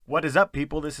What is up,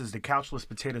 people? This is the Couchless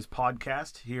Potatoes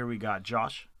podcast. Here we got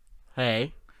Josh.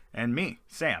 Hey. And me,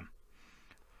 Sam.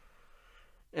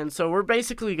 And so we're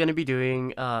basically going to be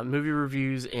doing movie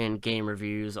reviews and game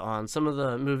reviews on some of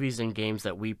the movies and games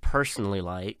that we personally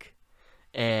like,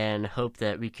 and hope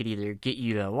that we could either get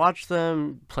you to watch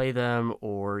them, play them,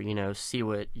 or, see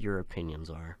what your opinions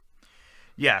are.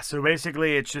 Yeah, so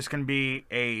basically it's just going to be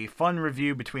a fun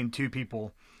review between two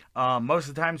people. Most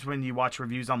of the times when you watch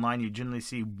reviews online, you generally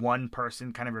see one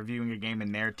person kind of reviewing a game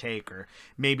in their take, or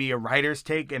maybe a writer's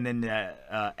take, and then the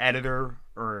editor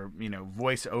or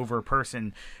voice-over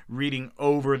person reading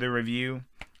over the review.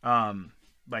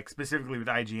 Like specifically with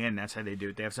IGN, that's how they do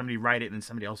it. They have somebody write it and then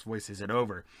somebody else voices it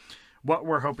over. What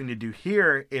we're hoping to do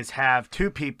here is have two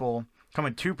people come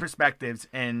with two perspectives,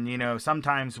 and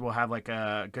sometimes we'll have like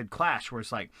a good clash where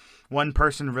it's like one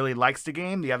person really likes the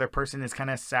game, the other person is kind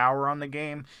of sour on the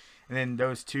game, and then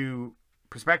those two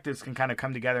perspectives can kind of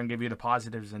come together and give you the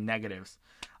positives and negatives.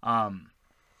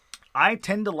 I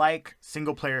tend to like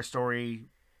single player story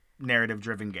narrative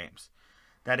driven games.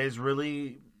 That is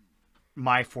really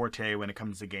my forte when it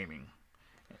comes to gaming.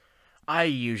 I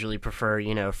usually prefer,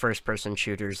 first-person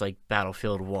shooters like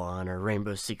Battlefield 1 or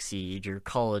Rainbow Six Siege or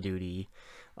Call of Duty.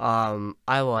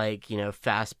 I like,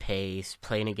 fast-paced,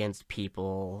 playing against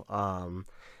people,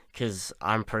 because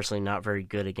I'm personally not very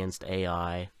good against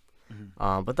AI.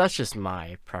 Mm-hmm. But that's just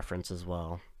my preference as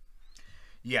well.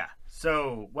 Yeah.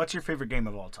 So, what's your favorite game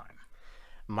of all time?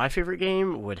 My favorite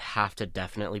game would have to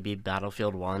definitely be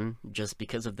Battlefield 1, just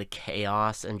because of the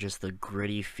chaos and just the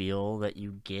gritty feel that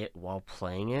you get while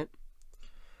playing it.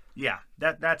 Yeah,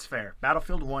 that's fair.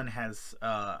 Battlefield 1 has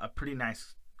a pretty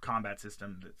nice combat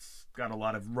system that's got a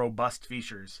lot of robust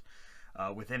features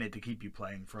within it to keep you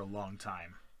playing for a long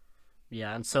time.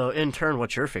 Yeah, and so in turn,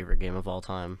 what's your favorite game of all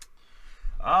time?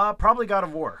 Probably God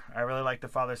of War. I really like the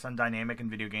father-son dynamic in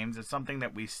video games. It's something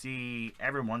that we see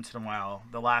every once in a while.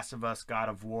 The Last of Us, God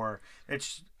of War.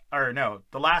 The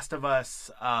Last of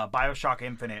Us, BioShock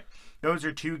Infinite. Those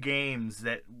are two games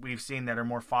that we've seen that are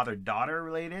more father-daughter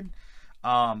related.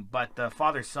 But the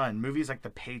father-son, movies like The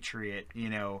Patriot,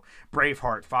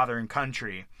 Braveheart, Father and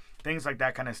Country, things like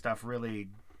that kind of stuff really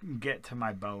get to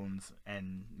my bones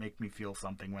and make me feel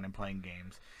something when I'm playing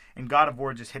games. And God of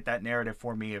War just hit that narrative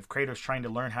for me of Kratos trying to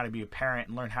learn how to be a parent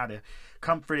and learn how to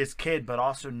comfort his kid, but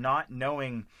also not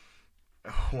knowing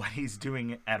what he's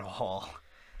doing at all.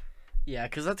 Yeah,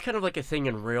 because that's kind of like a thing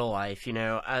in real life,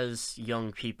 as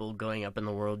young people going up in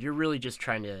the world, you're really just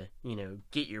trying to,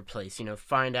 get your place,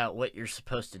 find out what you're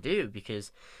supposed to do,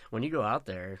 because when you go out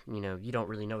there, you don't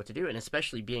really know what to do, and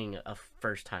especially being a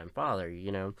first-time father,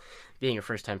 being a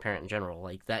first-time parent in general,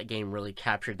 like, that game really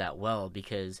captured that well,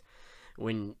 because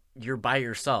when you're by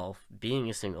yourself, being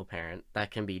a single parent,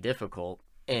 that can be difficult.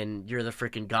 And you're the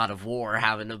freaking God of War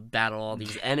having to battle all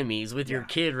these enemies with your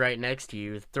kid right next to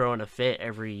you, throwing a fit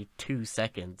every 2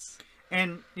 seconds.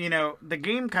 And, the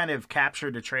game kind of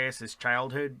captured Atreus'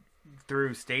 childhood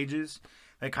through stages.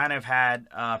 They kind of had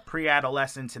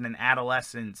pre-adolescence and then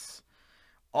adolescence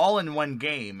all in one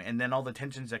game, and then all the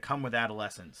tensions that come with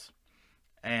adolescence.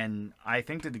 And I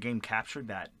think that the game captured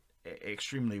that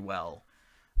extremely well.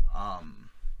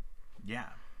 Yeah.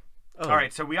 Oh, all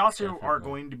right, so we also definitely are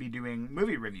going to be doing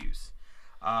movie reviews.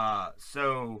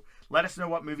 So let us know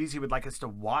what movies you would like us to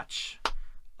watch.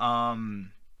 We'll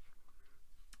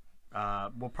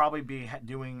probably be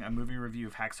doing a movie review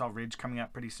of Hacksaw Ridge coming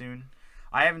up pretty soon.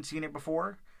 I haven't seen it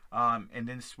before, and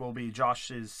this will be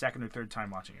Josh's second or third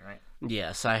time watching it, right?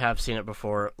 Yes, I have seen it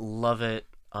before. Love it.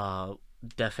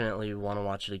 Definitely want to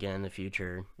watch it again in the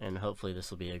future, and hopefully this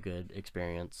will be a good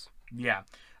experience. Yeah.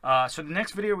 So the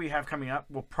next video we have coming up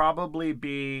will probably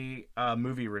be a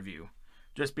movie review,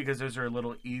 just because those are a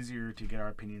little easier to get our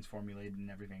opinions formulated and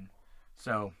everything.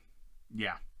 So,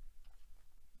 yeah.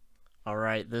 All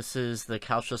right, this is the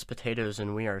Couchless Potatoes,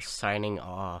 and we are signing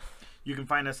off. You can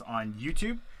find us on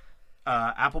YouTube,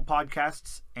 Apple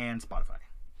Podcasts, and Spotify.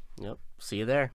 Yep. See you there.